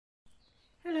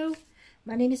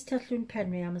My name is Tylluan.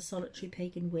 I'm a solitary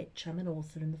pagan witch. I'm an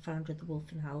author and the founder of the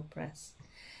Wolf and Howl Press.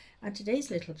 And today's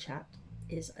little chat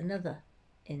is another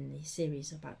in the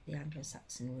series about the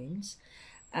Anglo-Saxon runes.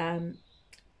 And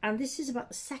this is about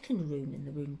the second rune in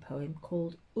the rune poem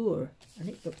called Ur, and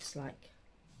it looks like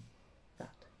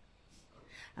that.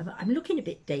 I'm looking a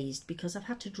bit dazed because I've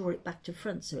had to draw it back to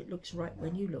front so it looks right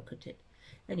when you look at it.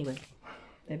 Anyway,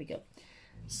 there we go.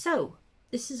 So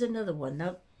this is another one.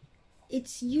 Now,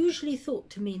 it's usually thought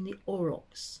to mean the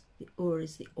aurochs. The Ur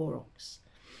is the aurochs.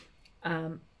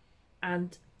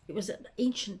 And it was an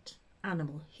ancient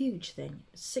animal, huge thing,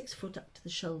 6 foot up to the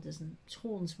shoulders, and its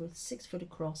horns were 6 foot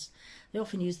across. They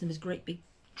often used them as great big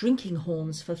drinking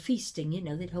horns for feasting, you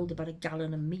know, they'd hold about a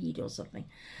gallon of mead or something.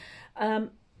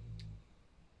 But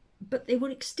they were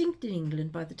extinct in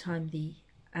England by the time the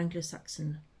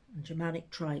Anglo-Saxon and Germanic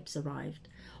tribes arrived,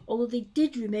 although they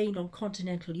did remain on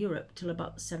continental Europe till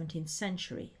about the 17th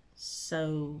century.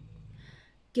 So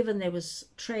given there was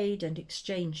trade and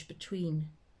exchange between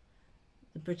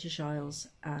the British Isles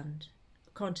and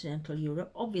continental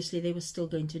Europe, obviously they were still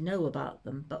going to know about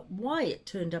them, but why it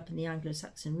turned up in the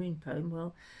Anglo-Saxon rune poem,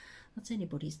 well, that's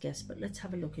anybody's guess, but let's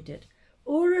have a look at it.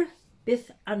 Ur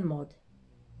bith anmod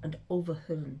and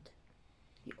overhorned.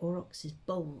 The aurochs is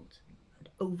bold and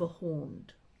overhorned.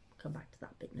 Come back to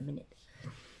that bit in a minute.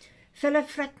 Fella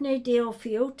fretne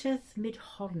deophioteth mid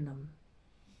hornum.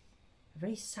 A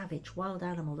very savage wild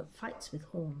animal that fights with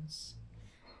horns.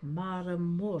 Mara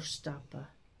Moorstapper,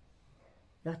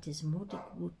 that is Mordic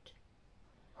wood.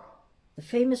 The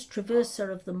famous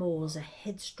traverser of the moors, a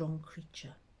headstrong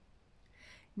creature.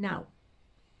 Now,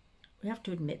 we have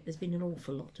to admit there's been an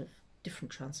awful lot of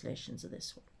different translations of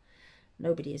this one.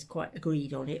 Nobody has quite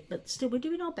agreed on it, but still we're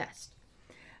doing our best.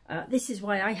 This is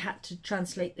why I had to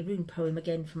translate the rune poem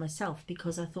again for myself,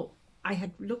 because I thought I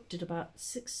had looked at about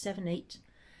 6, 7, 8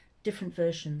 different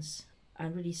versions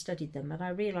and really studied them, and I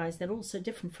realised they're all so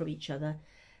different from each other.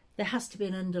 There has to be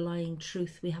an underlying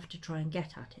truth. We have to try and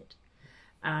get at it.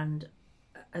 And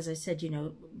as I said, you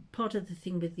know, part of the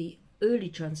thing with the early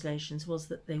translations was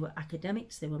that they were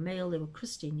academics, they were male, they were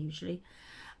Christian usually,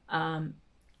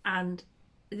 and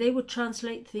they would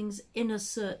translate things in a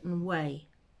certain way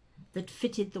that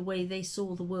fitted the way they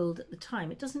saw the world at the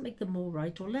time. It doesn't make them more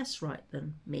right or less right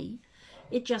than me.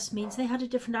 It just means they had a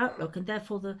different outlook, and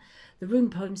therefore the rune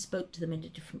poem spoke to them in a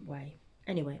different way.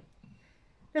 Anyway,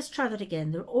 let's try that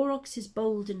again. The aurochs is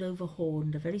bold and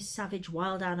overhorned, a very savage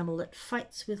wild animal that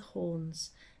fights with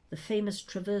horns, the famous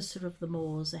traverser of the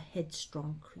moors, a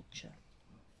headstrong creature.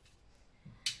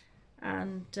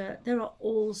 And there are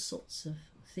all sorts of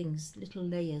things, little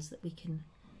layers that we can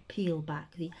peel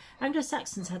back. The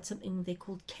Anglo-Saxons had something they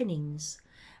called kennings,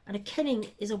 and a kenning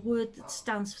is a word that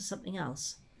stands for something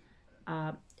else.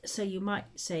 So you might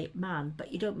say man,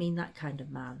 but you don't mean that kind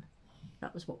of man.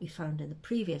 That was what we found in the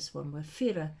previous one, where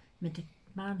Fira meant a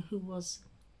man who was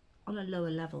on a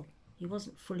lower level. He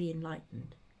wasn't fully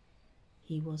enlightened.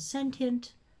 He was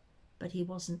sentient, but he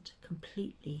wasn't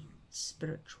completely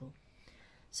spiritual.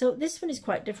 So this one is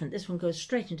quite different. This one goes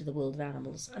straight into the world of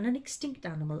animals, and an extinct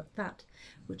animal at that,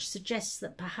 which suggests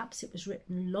that perhaps it was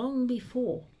written long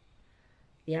before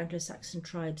the Anglo-Saxon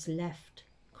tribes left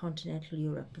continental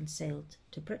Europe and sailed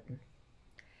to Britain.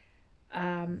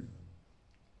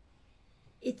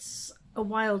 It's a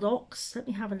wild ox. Let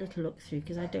me have a little look through,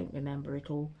 because I don't remember it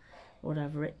all, what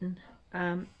I've written.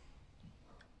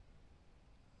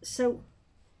 So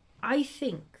I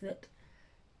think that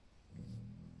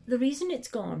the reason it's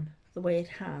gone the way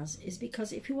it has is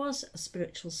because if he was a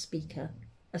spiritual speaker,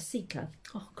 a seeker,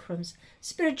 oh crumbs,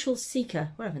 spiritual seeker,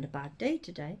 we're having a bad day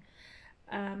today,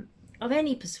 of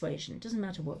any persuasion, it doesn't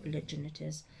matter what religion it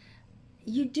is,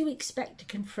 you do expect to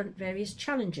confront various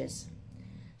challenges.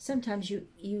 Sometimes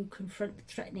you confront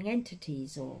threatening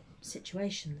entities or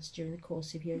situations during the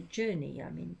course of your journey.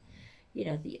 I mean, you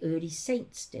know, the early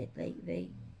saints did. They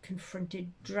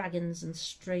confronted dragons and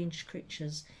strange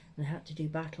creatures and had to do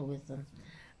battle with them.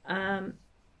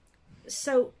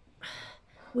 So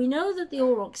we know that the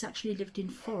aurochs actually lived in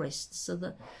forests, so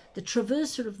the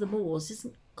traverser of the moors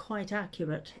isn't quite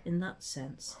accurate in that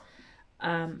sense.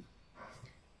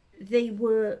 They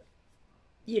were,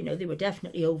 you know, they were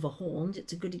definitely overhorned.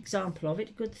 It's a good example of it,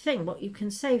 a good thing, what you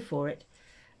can say for it.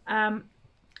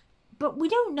 But we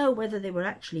don't know whether they were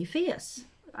actually fierce.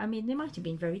 I mean, they might have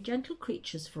been very gentle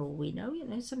creatures for all we know. You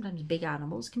know, sometimes big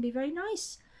animals can be very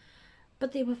nice.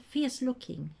 But they were fierce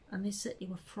looking, and they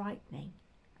certainly were frightening.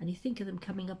 And you think of them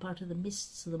coming up out of the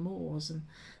mists of the moors, and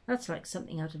that's like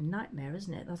something out of a nightmare,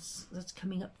 isn't it? That's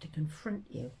coming up to confront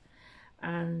you.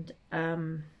 And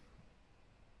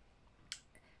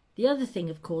the other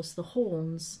thing, of course, the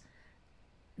horns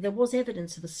there was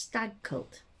evidence of a stag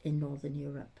cult in Northern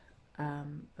Europe, a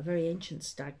very ancient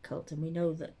stag cult, and we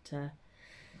know that,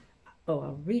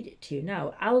 I'll read it to you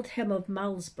now. Aldhelm of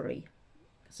Malmesbury,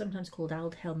 sometimes called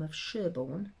Aldhelm of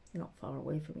Sherborne, they're not far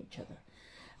away from each other,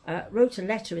 wrote a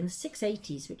letter in the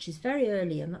 680s, which is very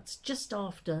early, and that's just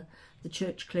after the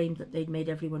church claimed that they'd made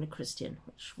everyone a Christian,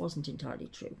 which wasn't entirely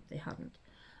true. They hadn't,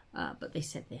 but they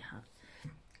said they had.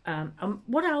 And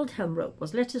what Aldhelm wrote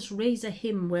was, "Let us raise a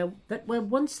hymn where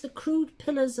once the crude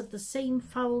pillars of the same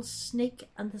foul snake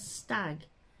and the stag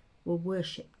were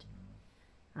worshipped."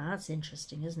 Now that's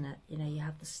interesting, isn't it? You know, you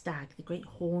have the stag, the great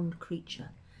horned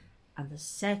creature, and the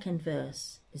second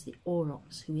verse is the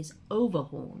aurochs, who is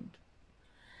overhorned.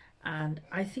 And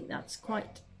I think that's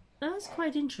quite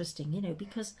interesting, you know,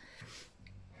 because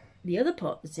the other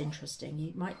part that's interesting,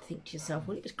 you might think to yourself,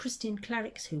 well, it was Christian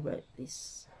clerics who wrote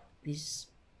this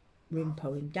rune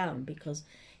poem down, because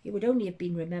it would only have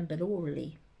been remembered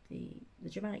orally. The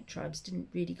Germanic tribes didn't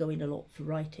really go in a lot for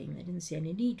writing. They didn't see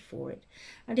any need for it.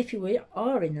 And if you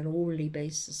are in an orally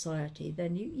based society,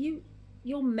 then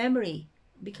your memory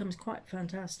becomes quite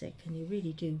fantastic, and you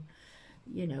really do,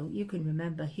 you know, you can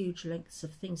remember huge lengths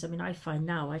of things. I mean, I find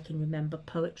now I can remember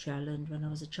poetry I learned when I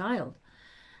was a child.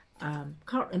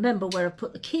 Can't remember where I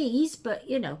put the keys, but,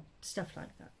 you know, stuff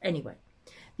like that. Anyway,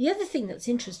 the other thing that's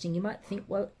interesting, you might think,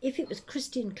 well, if it was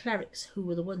Christian clerics who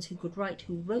were the ones who could write,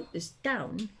 who wrote this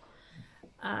down,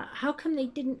 how come they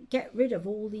didn't get rid of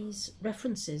all these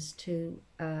references to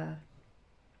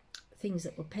things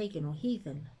that were pagan or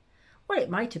heathen? Well,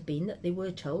 it might have been that they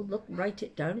were told, look, write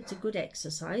it down, it's a good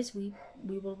exercise, we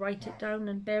will write it down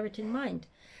and bear it in mind.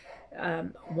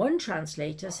 One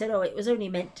translator said, oh, it was only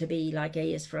meant to be like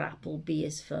A is for apple, B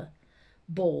is for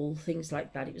ball, things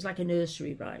like that. It was like a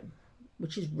nursery rhyme,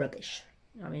 which is rubbish.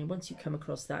 I mean, once you come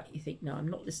across that, you think, no, I'm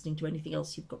not listening to anything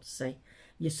else you've got to say.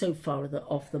 You're so far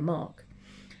off the mark.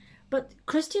 But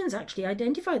Christians actually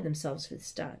identified themselves with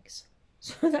stags.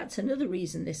 So that's another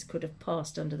reason this could have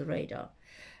passed under the radar.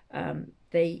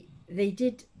 They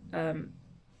did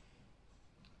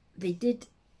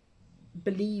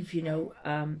believe, you know,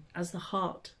 as the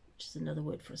hart, which is another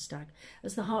word for a stag,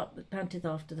 as the hart that panteth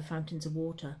after the fountains of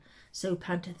water, so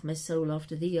panteth my soul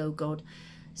after thee, O God.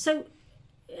 So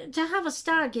to have a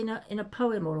stag in a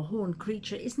poem or a horned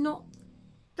creature is not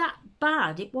that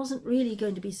bad. It wasn't really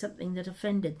going to be something that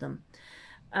offended them.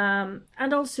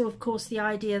 And also, of course, the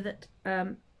idea that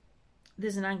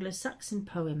there's an Anglo-Saxon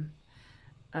poem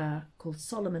called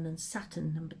Solomon and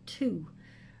Saturn, number 2.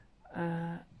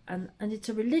 And it's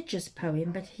a religious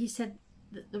poem, but he said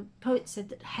that the poet said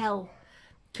that hell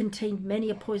contained many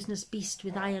a poisonous beast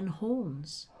with iron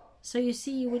horns. So you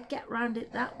see, you would get round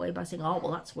it that way by saying, oh,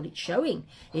 well, that's what it's showing.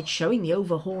 It's showing the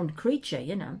overhorned creature,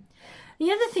 you know.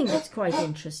 The other thing that's quite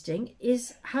interesting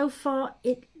is how far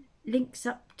it links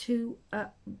up to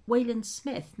Wayland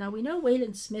Smith. Now, we know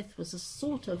Wayland Smith was a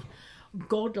sort of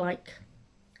godlike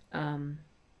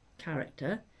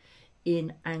character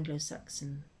in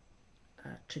Anglo-Saxon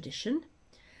tradition.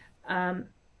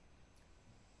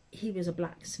 He was a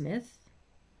blacksmith,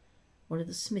 one of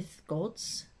the smith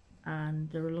gods, and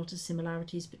there are a lot of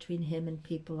similarities between him and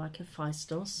people like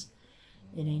Hephaestus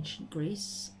in ancient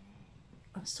Greece.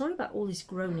 I'm sorry about all this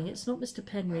groaning. It's not Mr.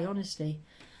 Penry, honestly.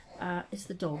 It's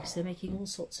the dogs. They're making all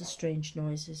sorts of strange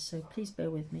noises, so please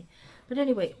bear with me. But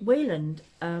anyway, Wayland,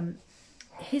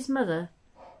 his mother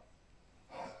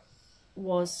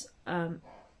was,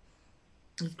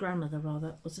 his grandmother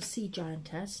rather, was a sea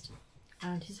giantess,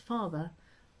 and his father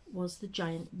was the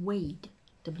giant Wade,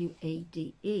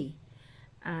 W-A-D-E.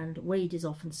 And Wade is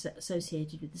often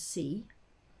associated with the sea,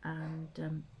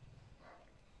 and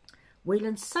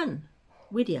Wayland's son,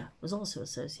 Widia, was also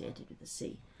associated with the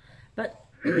sea. But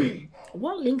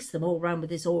what links them all around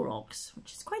with this aurochs,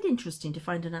 which is quite interesting to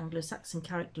find an Anglo-Saxon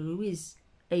character who is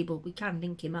able, we can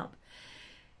link him up,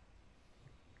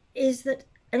 is that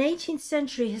an 18th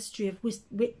century history of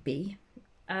Whitby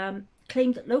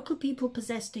claimed that local people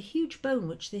possessed a huge bone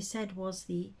which they said was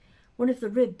one of the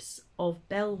ribs of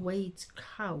Bell Wade's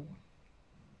cow.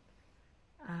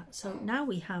 So now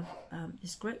we have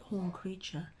this great horned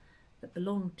creature that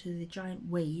belonged to the giant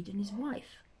Wade and his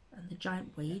wife. And the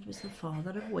giant Wade was the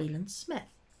father of Wayland Smith.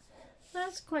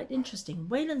 That's quite interesting.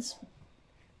 Wayland's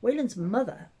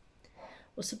mother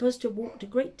was supposed to have walked a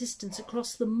great distance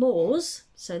across the moors,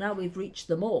 so now we've reached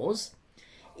the moors,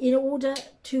 in order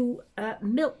to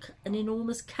milk an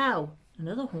enormous cow,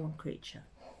 another horned creature.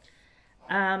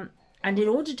 And in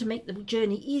order to make the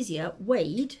journey easier,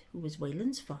 Wade, who was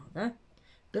Wayland's father,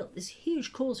 built this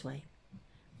huge causeway,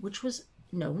 which was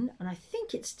known, and I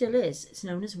think it still is, it's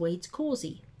known as Wade's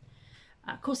Causey.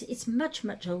 Of course, it's much,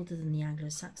 much older than the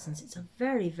Anglo-Saxons. It's a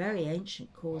very, very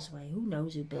ancient causeway. Who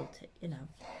knows who built it, you know.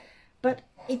 But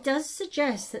it does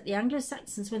suggest that the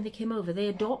Anglo-Saxons, when they came over, they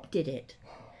adopted it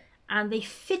and they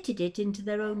fitted it into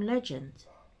their own legend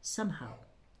somehow.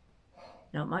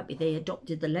 Now, it might be they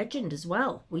adopted the legend as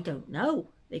well. We don't know.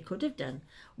 They could have done.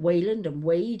 Wayland and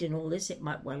Wade and all this, it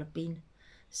might well have been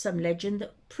some legend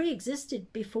that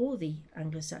pre-existed before the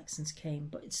Anglo-Saxons came,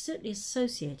 but it's certainly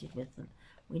associated with them.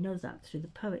 We know that through the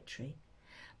poetry.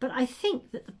 But I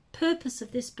think that the purpose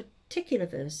of this particular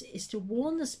verse is to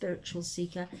warn the spiritual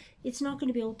seeker it's not going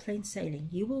to be all plain sailing.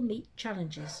 You will meet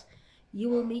challenges. You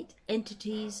will meet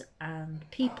entities and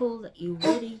people that you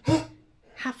really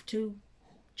have to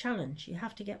challenge. You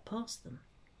have to get past them.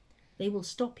 They will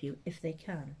stop you if they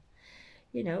can.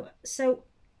 You know, so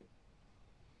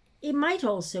it might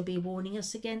also be warning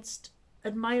us against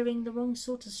admiring the wrong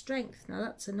sort of strength. Now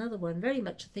that's another one, very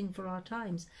much a thing for our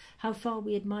times. How far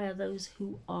we admire those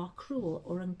who are cruel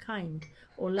or unkind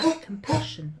or lack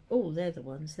compassion. Oh, they're the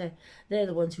ones. They're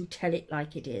the ones who tell it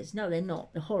like it is. No, they're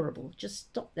not. They're horrible. Just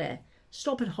stop there.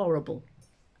 Stop at horrible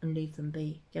and leave them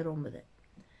be. Get on with it.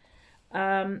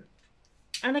 And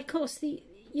of course,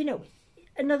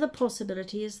 another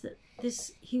possibility is that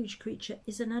this huge creature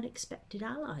is an unexpected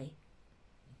ally.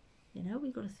 You know,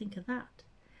 we've got to think of that.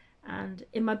 And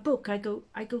in my book, I go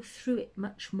through it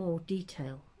much more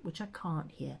detail, which I can't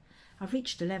here. I've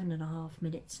reached 11.5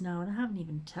 minutes now, and I haven't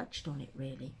even touched on it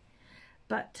really.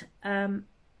 But you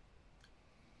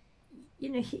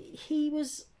know, he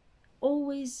was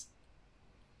always,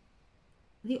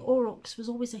 the aurochs was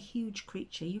always a huge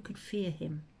creature. You could fear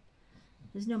him.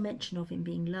 There's no mention of him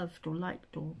being loved or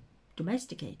liked or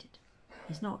domesticated.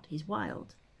 He's not. He's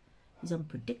wild. He's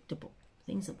unpredictable.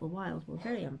 Things that were wild were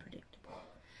very unpredictable.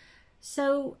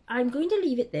 So I'm going to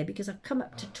leave it there because I've come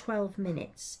up to 12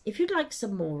 minutes. If you'd like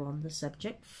some more on the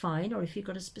subject, fine. Or if you've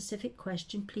got a specific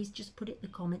question, please just put it in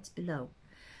the comments below.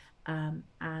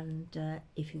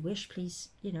 If you wish, please,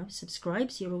 you know,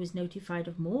 subscribe so you're always notified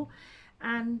of more.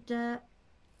 And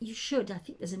you should. I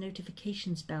think there's a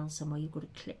notifications bell somewhere you've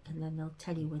got to click, and then they'll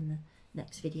tell you when the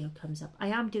next video comes up. I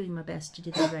am doing my best to do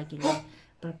them regularly,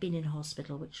 but I've been in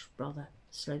hospital, which rather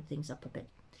slowed things up a bit.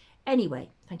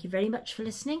 Anyway, thank you very much for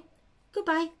listening.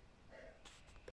 Goodbye.